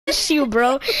you,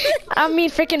 bro. I mean,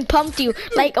 freaking pumped you.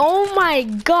 Like, oh my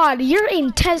god, your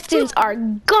intestines are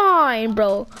gone,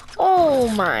 bro. Oh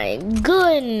my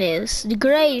goodness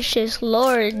gracious,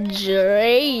 Lord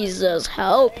Jesus,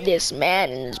 help this man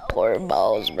and his poor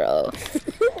balls, bro.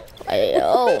 Like,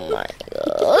 oh my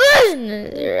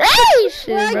goodness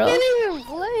gracious, bro. I can't even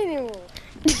play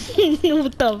anymore.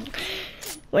 What the?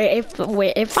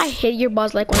 Wait, if I hit your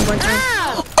balls like one more time.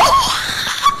 Ah!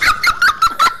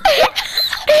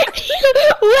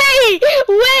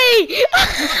 Wait.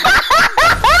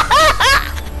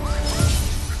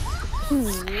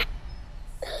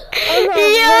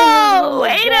 Yo,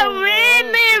 wait a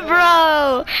minute,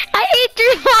 bro. I hit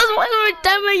your balls one more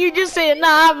time and you just said,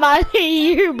 nah, I'm out of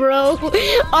here, bro.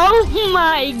 Oh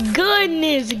my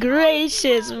goodness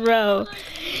gracious, bro.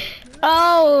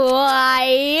 Oh my.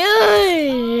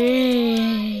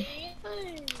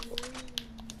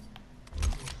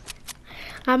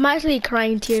 I'm actually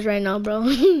crying tears right now, bro.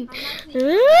 Is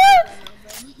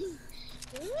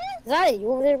that you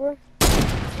over there, bro?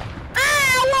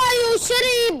 Ah, what, you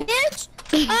shitty bitch?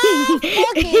 Ah,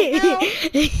 fucking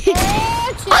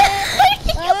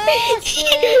hell. Oh,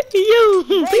 shit. You.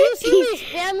 Bro, you see me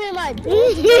spamming my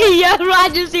bitch? Yeah,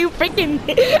 Roger, you freaking.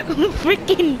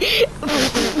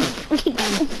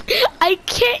 I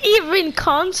can't even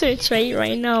concentrate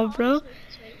right now, bro.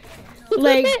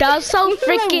 Like, that's so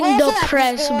freaking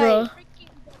depressed, bro.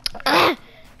 I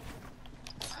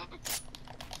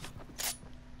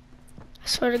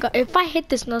swear to God, if I hit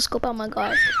this no scope, oh my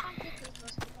God.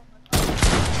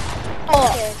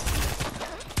 Oh.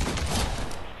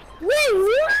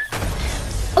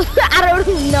 I don't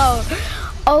know.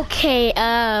 Okay,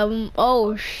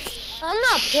 oh. I'm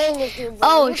not playing with you, bro.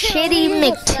 Oh, You can shitty only use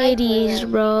a McTitties,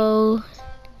 sniper. bro.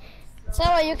 So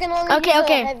you can only use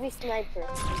a heavy sniper.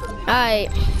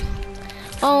 Alright.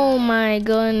 Oh my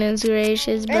goodness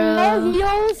gracious, bro. And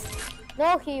no heals.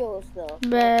 No heals, though.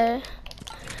 Bruh.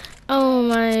 Oh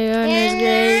my goodness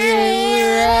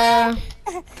gracious,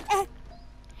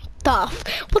 bro.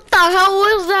 What the hell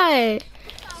was that?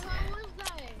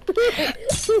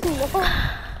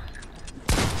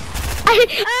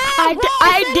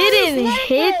 I didn't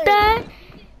hit that.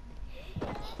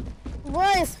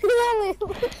 Boys,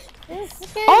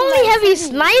 only heavy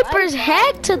snipers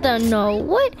head to the no.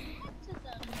 What?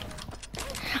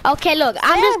 Okay, look,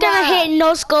 I'm just gonna hit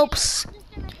no scopes.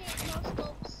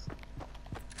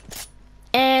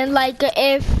 And like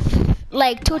if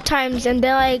like 2 times, and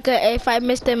then like if I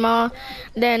miss them all,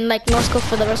 then like no scope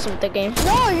for the rest of the game.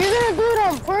 No, you're gonna do it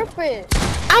on purpose.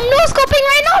 I'm no scoping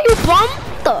right now, you bum.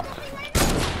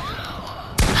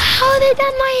 How did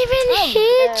that not even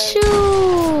hit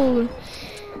you?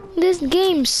 This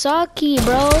game sucky,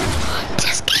 bro.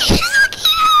 This game sucky.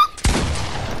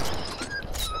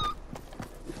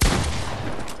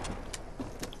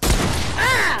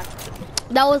 Ah!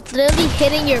 That was literally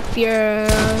hitting your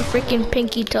freaking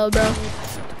pinky toe, bro.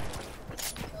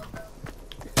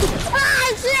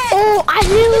 Ah, shit! Oh, I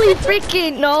literally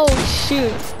freaking no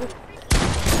shoot.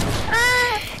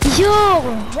 Ah! Yo,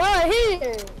 Right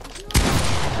here.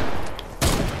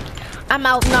 I'm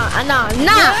out. Nah.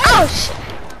 Oh shit.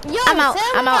 Yo, I'm out.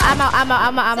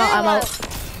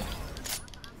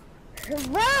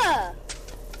 Bruh.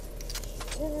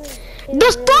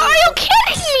 The star, are you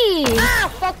kidding me? Ah,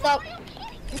 fucked up.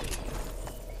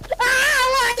 Ah, I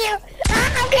want you. Ah,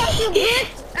 I want you,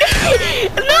 bitch.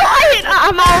 No,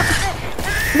 I'm out.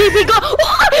 Baby, go.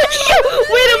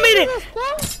 Wait a minute.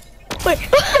 Wait.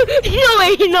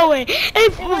 No way.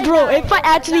 If I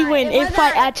actually win,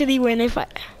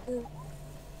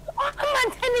 I'm on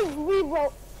tennis, bro.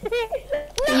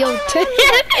 Yo, 10.